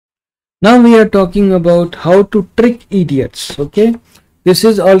Now we are talking about how to trick idiots. Okay, this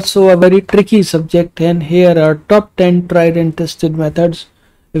is also a very tricky subject, and here are top 10 tried and tested methods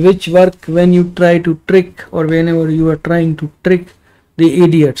which work when you try to trick, or whenever you are trying to trick the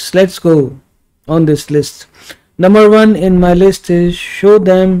idiots. Let's go on this list. Number one in my list is show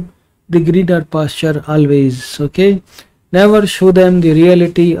them the greener pasture always. Okay, never show them the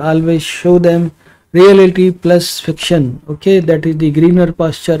reality, always show them reality plus fiction. Okay, that is the greener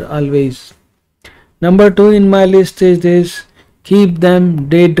pasture always. Number two in my list is this: keep them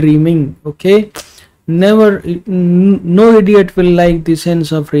daydreaming. Okay, never, no idiot will like the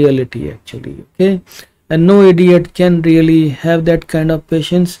sense of reality actually. Okay, and no idiot can really have that kind of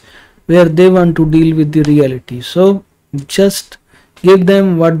patience where they want to deal with the reality. So just give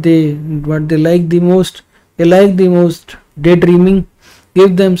them what they like the most. They like the most daydreaming.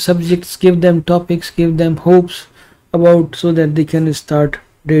 Give them subjects, give them topics, give them hopes about, so that they can start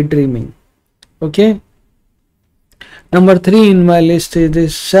daydreaming. Okay, number three in my list is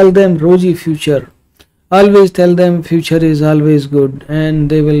this: sell them rosy future. Always tell them future is always good and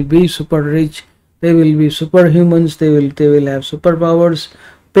they will be super rich, they will be superhumans, they will have superpowers.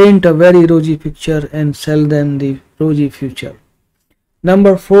 Paint a very rosy picture and sell them the rosy future.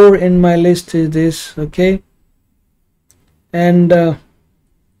 Number four in my list is this. Okay, and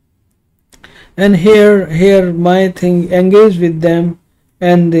here my thing: engage with them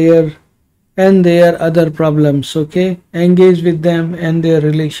and their other problems. Okay, engage with them and their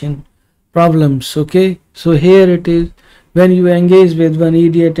relation problems. Okay, so here it is: when you engage with one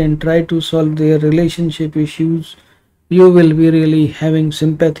idiot and try to solve their relationship issues, you will be really having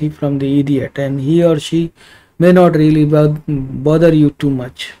sympathy from the idiot, and he or she may not really bother you too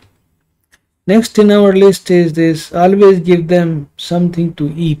much. Next in our list is this: always give them something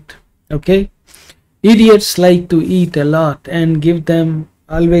to eat. Okay, idiots like to eat a lot, and give them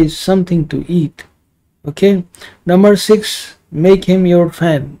always something to eat. Okay, number six: make him your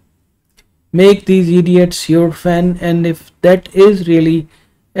fan. Make these idiots your fan, and if that is really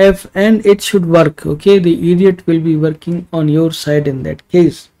and it should work. Okay, the idiot will be working on your side in that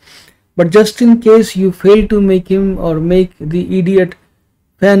case. But just in case you fail to make him or make the idiot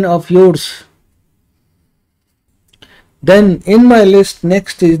fan of yours, then in my list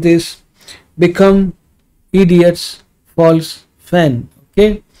next is this: become idiot's false fan.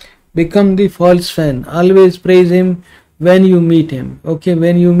 Okay, become the false fan. Always praise him when you meet him. Okay,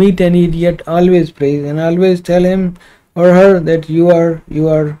 when you meet an idiot, always praise and always tell him or her that you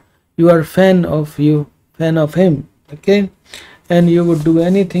are fan of him. Okay, and you would do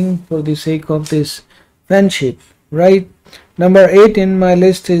anything for the sake of this friendship, right? Number eight in my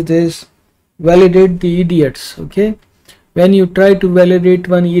list is this: validate the idiots. Okay, when you try to validate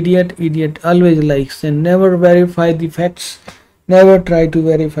one idiot always likes, and never verify the facts, never try to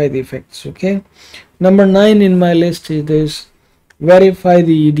verify the facts. Okay, number nine in my list is this: verify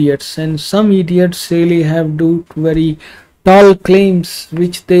the idiots. And some idiots really have do very tall claims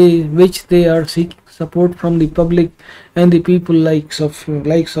which they are seeking support from the public and the people likes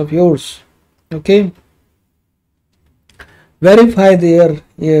of yours. Okay, verify their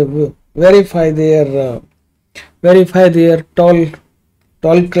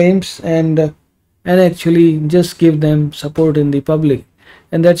tall claims and actually just give them support in the public,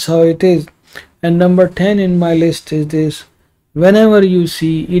 and that's how it is. And number 10 in my list is this: whenever you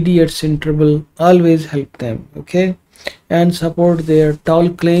see idiots in trouble, always help them. Okay, and support their tall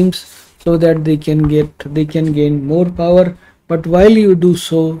claims so that they can gain more power. But while you do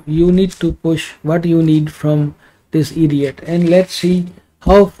so, you need to push what you need from this idiot, and let's see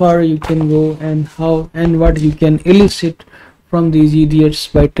how far you can go and what you can elicit from these idiots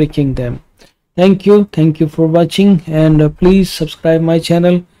by tricking them. Thank you for watching, and please subscribe my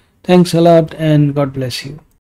channel. Thanks a lot, and God bless you.